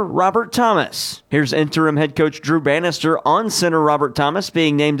center Robert Thomas. Here's interim head coach Drew Bannister on center Robert Thomas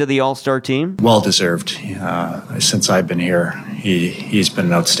being named to the All-Star team. Well-deserved. Since I've been here, he's been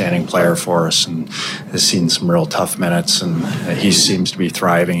an outstanding player for us and has seen some real tough minutes, and he seems to be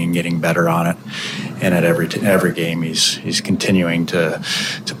thriving and getting better on it. And at every game, he's continuing to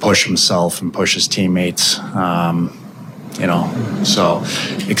push himself and push his teammates. So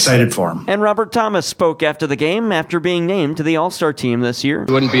excited for him. And Robert Thomas spoke after the game after being named to the All-Star team this year.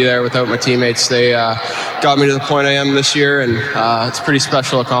 I wouldn't be there without my teammates. They got me to the point I am this year, and it's a pretty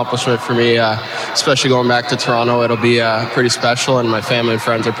special accomplishment for me, especially going back to Toronto. It'll be pretty special, and my family and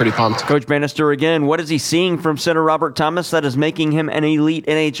friends are pretty pumped. Coach Bannister again, what is he seeing from center Robert Thomas that is making him an elite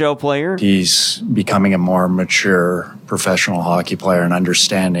NHL player? He's becoming a more mature professional hockey player and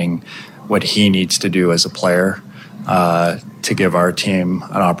understanding what he needs to do as a player to give our team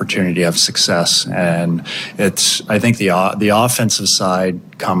an opportunity to have success. And I think the offensive side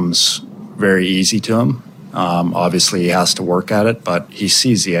comes very easy to him. Obviously, he has to work at it, but he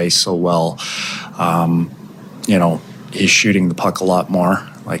sees the ice so well. He's shooting the puck a lot more.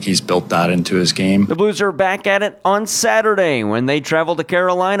 Like, he's built that into his game. The Blues are back at it on Saturday when they travel to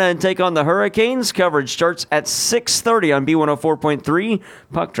Carolina and take on the Hurricanes. Coverage starts at 6:30 on B104.3.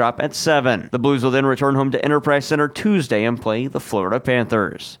 Puck drop at 7. The Blues will then return home to Enterprise Center Tuesday and play the Florida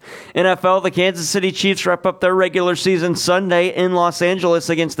Panthers. NFL, the Kansas City Chiefs wrap up their regular season Sunday in Los Angeles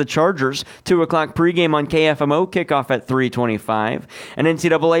against the Chargers. 2 o'clock pregame on KFMO, kickoff at 3:25. And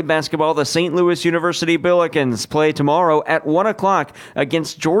NCAA basketball, the St. Louis University Billikens play tomorrow at 1 o'clock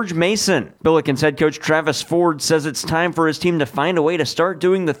against George Mason. Billikens head coach Travis Ford says it's time for his team to find a way to start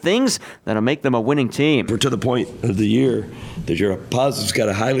doing the things that'll make them a winning team. We're to the point of the year that your positives got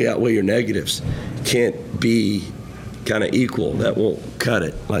to highly outweigh your negatives. Can't be kind of equal. That won't cut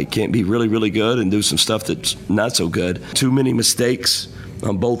it. Can't be really, really good and do some stuff that's not so good. Too many mistakes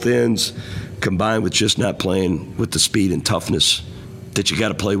on both ends combined with just not playing with the speed and toughness that you got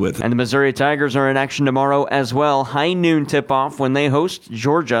to play with. And the Missouri Tigers are in action tomorrow as well. High noon tip-off when they host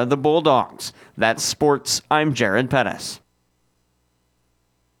Georgia, the Bulldogs. That's sports. I'm Jared Pettis.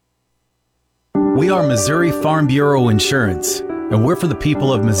 We are Missouri Farm Bureau Insurance, and we're for the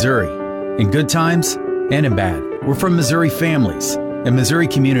people of Missouri, in good times and in bad. We're for Missouri families and Missouri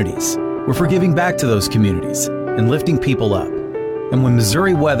communities. We're for giving back to those communities and lifting people up. And when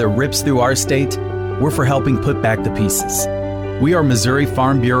Missouri weather rips through our state, we're for helping put back the pieces. We are Missouri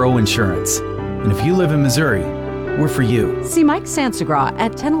Farm Bureau Insurance, and if you live in Missouri, we're for you. See Mike Sansagra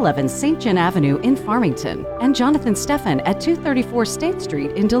at 1011 St. John Avenue in Farmington and Jonathan Steffen at 234 State Street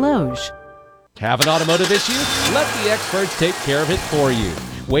in Deloge. Have an automotive issue? Let the experts take care of it for you.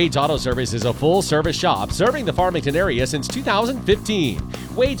 Wade's Auto Service is a full-service shop serving the Farmington area since 2015.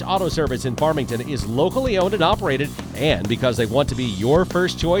 Wade's Auto Service in Farmington is locally owned and operated, and because they want to be your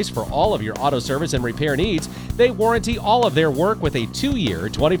first choice for all of your auto service and repair needs, they warranty all of their work with a 2-year,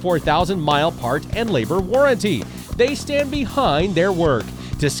 24,000-mile part and labor warranty. They stand behind their work.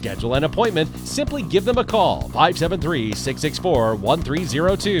 To schedule an appointment, simply give them a call,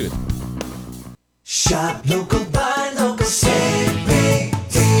 573-664-1302. Shop local, buy local, save big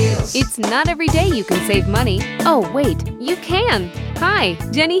deals. It's not every day you can save money. Oh, wait, you can. Hi,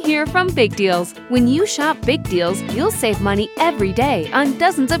 Jenny here from Big Deals. When you shop Big Deals, you'll save money every day on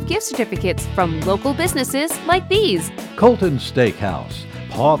dozens of gift certificates from local businesses like these. Colton's Steakhouse,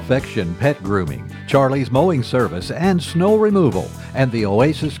 Pawfection Pet Grooming, Charlie's Mowing Service and Snow Removal, and the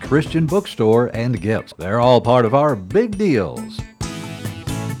Oasis Christian Bookstore and Gifts. They're all part of our Big Deals.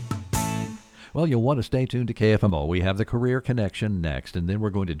 Well, you'll want to stay tuned to KFMO. We have the Career Connection next, and then we're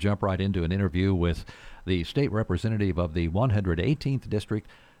going to jump right into an interview with the state representative of the 118th District,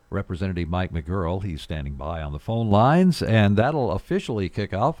 Representative Mike McGurl. He's standing by on the phone lines, and that'll officially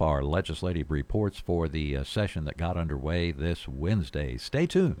kick off our legislative reports for the session that got underway this Wednesday. Stay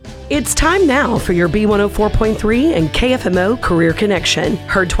tuned. It's time now for your B104.3 and KFMO Career Connection,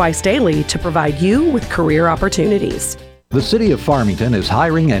 heard twice daily to provide you with career opportunities. The City of Farmington is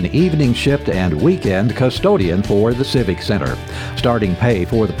hiring an evening shift and weekend custodian for the Civic Center. Starting pay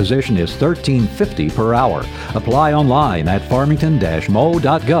for the position is $13.50 per hour. Apply online at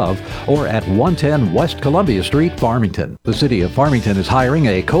farmington-mo.gov or at 110 West Columbia Street, Farmington. The City of Farmington is hiring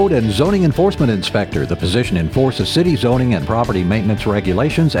a code and zoning enforcement inspector. The position enforces city zoning and property maintenance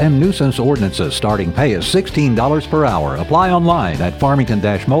regulations and nuisance ordinances. Starting pay is $16 per hour. Apply online at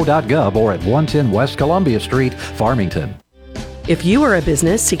farmington-mo.gov or at 110 West Columbia Street, Farmington. If you are a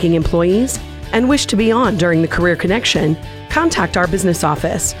business seeking employees and wish to be on during the Career Connection, contact our business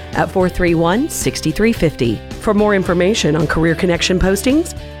office at 431-6350. For more information on Career Connection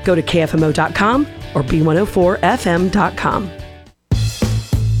postings, go to kfmo.com or b104fm.com.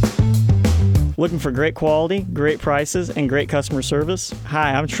 Looking for great quality, great prices, and great customer service?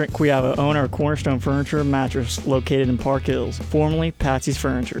 Hi, I'm Trent Quiava, owner of Cornerstone Furniture and Mattress located in Park Hills, formerly Patsy's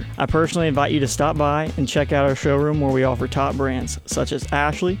Furniture. I personally invite you to stop by and check out our showroom where we offer top brands such as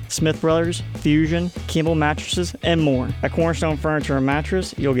Ashley, Smith Brothers, Fusion, Kimball Mattresses, and more. At Cornerstone Furniture and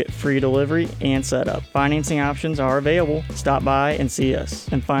Mattress, you'll get free delivery and setup. Financing options are available. Stop by and see us,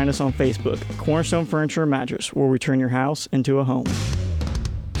 and find us on Facebook, Cornerstone Furniture and Mattress, where we turn your house into a home.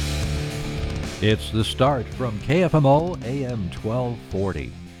 It's The Start from KFMO AM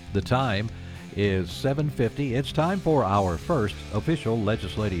 1240. The time is 7:50. It's time for our first official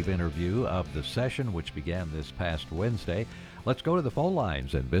legislative interview of the session, which began this past Wednesday. Let's go to the phone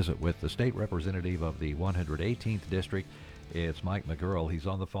lines and visit with the state representative of the 118th District. It's Mike McGurl. He's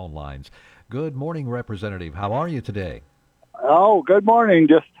on the phone lines. Good morning, Representative. How are you today? Oh, good morning.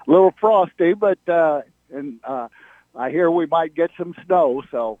 Just a little frosty, but I hear we might get some snow,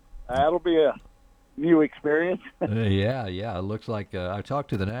 so that'll be a new experience. Yeah. It looks like I talked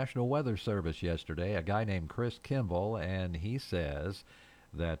to the National Weather Service yesterday, a guy named Chris Kimball, and he says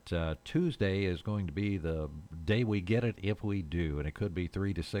that Tuesday is going to be the day we get it if we do, and it could be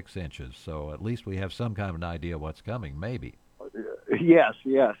 3 to 6 inches. So at least we have some kind of an idea what's coming, maybe. Yes.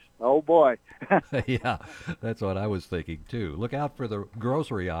 Oh, boy. Yeah, that's what I was thinking, too. Look out for the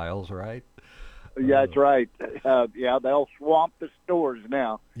grocery aisles, right? Yeah, that's right. Yeah, they'll swamp the stores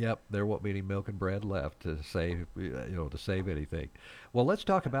now. Yep, there won't be any milk and bread left to save, to save anything. Well, let's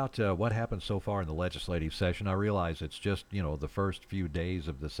talk about what happened so far in the legislative session. I realize it's just, the first few days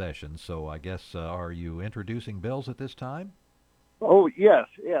of the session, so I guess, are you introducing bills at this time? Oh, yes.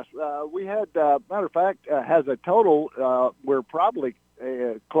 We had, matter of fact, has a total, we're probably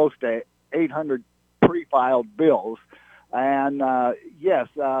close to 800 pre-filed bills. And, yes,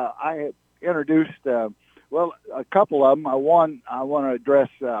 I introduced, a couple of them. One, I want to address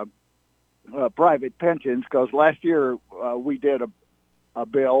private pensions, because last year we did a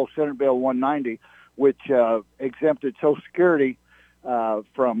bill, Senate Bill 190, which exempted Social Security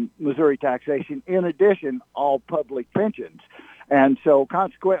from Missouri taxation, in addition, all public pensions. And so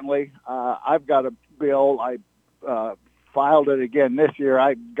consequently, I've got a bill. I filed it again this year.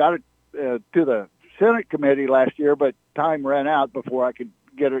 I got it to the Senate committee last year, but time ran out before I could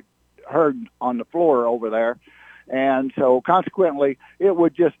get it heard on the floor over there. And so consequently, it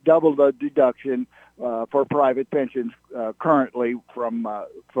would just double the deduction for private pensions currently from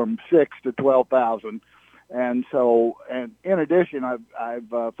 $6,000 to $12,000. And so, and in addition, I've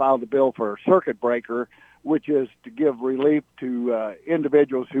filed a bill for circuit breaker, which is to give relief to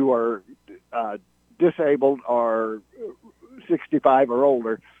individuals who are disabled or 65 or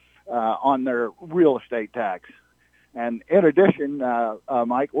older on their real estate tax. And in addition,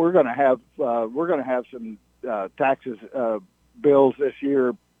 Mike, we're going to have some taxes bills this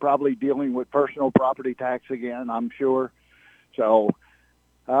year, probably dealing with personal property tax again, I'm sure. So,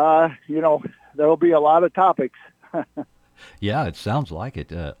 there'll be a lot of topics. Yeah, it sounds like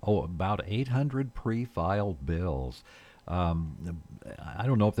it. About 800 pre-filed bills. I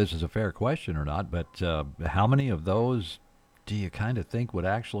don't know if this is a fair question or not, but how many of those do you kind of think would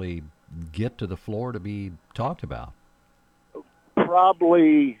actually get to the floor to be talked about?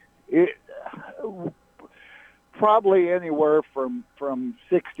 Probably probably anywhere from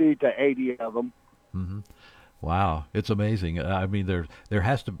 60 to 80 of them. Mm-hmm. Wow, it's amazing. I mean, there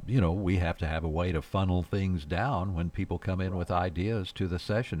has to, we have to have a way to funnel things down when people come in with ideas to the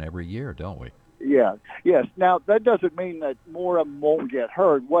session every year, don't we? Yeah. Yes. Now, that doesn't mean that more of them won't get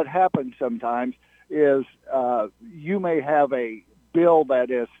heard. What happens sometimes is you may have a bill that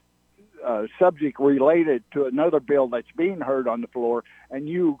is subject related to another bill that's being heard on the floor, and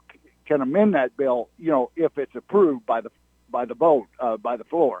you can amend that bill, if it's approved by the vote by the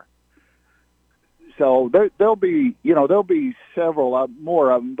floor. So there'll be several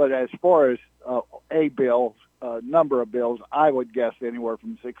more of them, but as far as a bill, number of bills, I would guess anywhere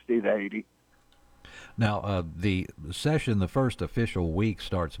from 60 to 80. Now, the session, the first official week,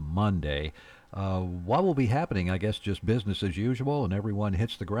 starts Monday. What will be happening? I guess just business as usual, and everyone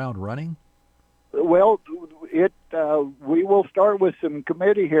hits the ground running? Well, we will start with some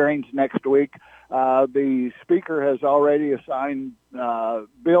committee hearings next week. The speaker has already assigned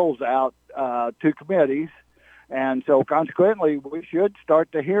bills out to committees, and so consequently, we should start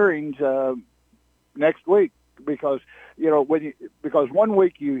the hearings next week. Because because 1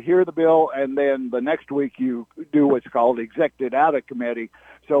 week you hear the bill and then the next week you do what's called executed out of committee.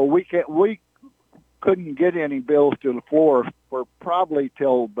 So we couldn't get any bills to the floor for probably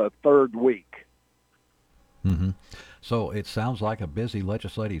till the third week. Mm-hmm. So it sounds like a busy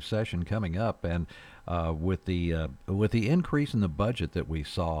legislative session coming up, and with the increase in the budget that we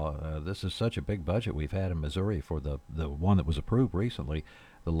saw, this is such a big budget we've had in Missouri for the one that was approved recently,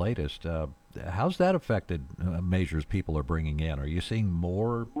 the latest. How's that affected measures people are bringing in? Are you seeing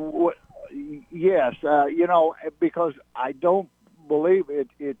more? Yes, because I don't believe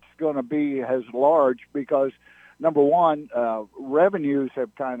it's going to be as large because, number one, revenues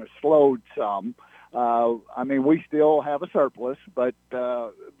have kind of slowed some. I mean, we still have a surplus, but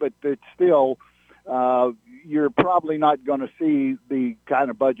it's still, you're probably not going to see the kind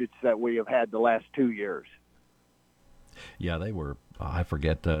of budgets that we have had the last 2 years. Yeah, they were. I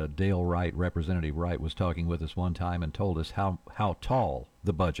forget. Dale Wright, Representative Wright, was talking with us one time and told us how tall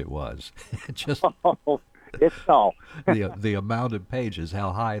the budget was. Just it's tall. the amount of pages,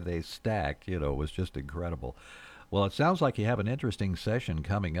 how high they stack, was just incredible. Well, it sounds like you have an interesting session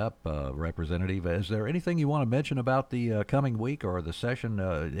coming up, Representative. Is there anything you want to mention about the coming week or the session?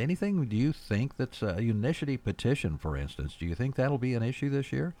 Anything do you think that's a initiative petition, for instance? Do you think that'll be an issue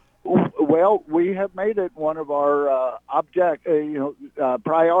this year? Well, we have made it one of our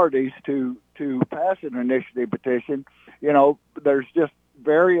priorities to pass an initiative petition. There's just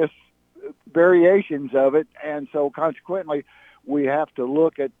various variations of it, and so consequently, we have to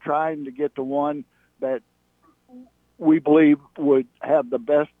look at trying to get the one that we believe would have the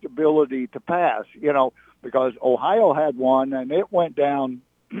best ability to pass. Because Ohio had one, and it went down,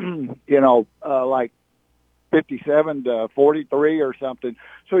 like 57 to 43 or something.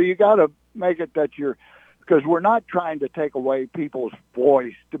 So you got to make it that because we're not trying to take away people's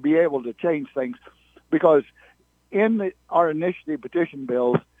voice to be able to change things, because in our initiative petition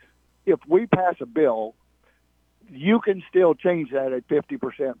bills, if we pass a bill, you can still change that at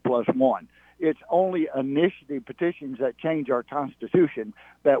 50% plus one. It's only initiative petitions that change our Constitution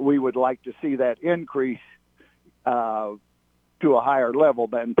that we would like to see that increase to a higher level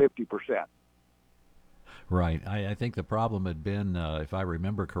than 50%. Right. I think the problem had been, if I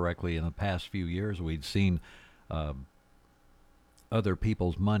remember correctly, in the past few years, we'd seen other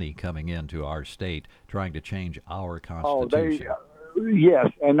people's money coming into our state trying to change our Constitution. Yes,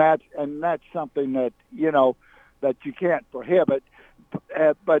 and that's something that that you can't prohibit,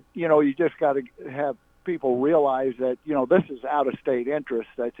 but you just got to have people realize that this is out-of-state interest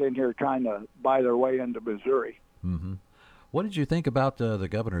that's in here trying to buy their way into Missouri. Mm-hmm. What did you think about the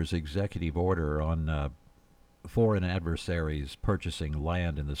governor's executive order on foreign adversaries purchasing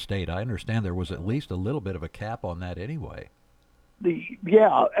land in the state? I understand there was at least a little bit of a cap on that anyway. And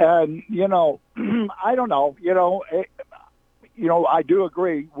I don't know. I do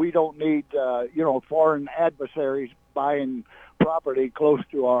agree. We don't need foreign adversaries buying property close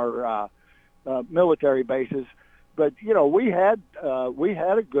to our military bases. But we had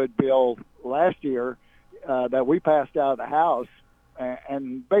a good bill last year that we passed out of the House.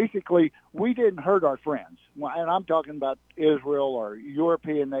 And basically, we didn't hurt our friends. And I'm talking about Israel or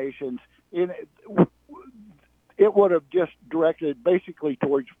European nations. It would have just directed basically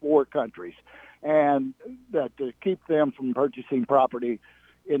towards 4 countries. and to keep them from purchasing property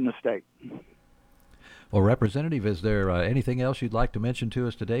in the state. Well, Representative, is there anything else you'd like to mention to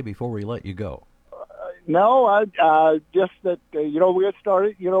us today before we let you go? No, I just that we get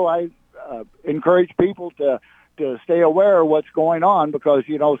started. I encourage people to stay aware of what's going on, because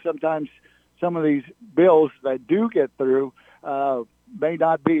sometimes some of these bills that do get through may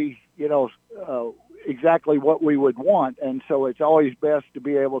not be exactly what we would want, and so it's always best to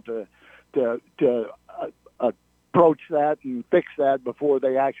be able to approach that and fix that before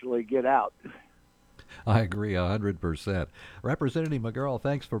they actually get out. I agree 100%. Representative McGurl,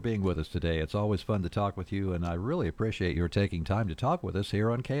 thanks for being with us today. It's always fun to talk with you, and I really appreciate your taking time to talk with us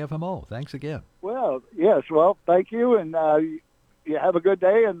here on KFMO. Thanks again. Well, yes. Well, thank you, and you have a good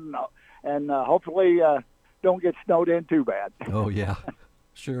day, and hopefully don't get snowed in too bad. Oh, yeah.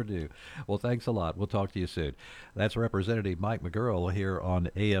 Sure do. Well, thanks a lot. We'll talk to you soon. That's Representative Mike McGurl here on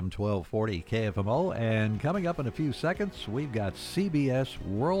AM 1240 KFMO. And coming up in a few seconds, we've got CBS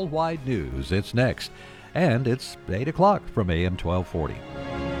Worldwide News. It's next. And it's 8 o'clock from AM 1240.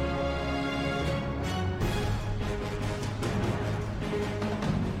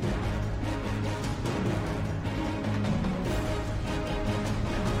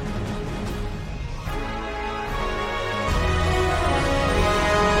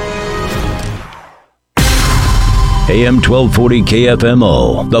 AM 1240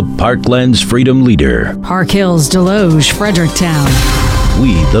 KFMO, the Parkland's Freedom Leader. Park Hills, Deloge, Fredericktown.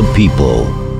 We the people.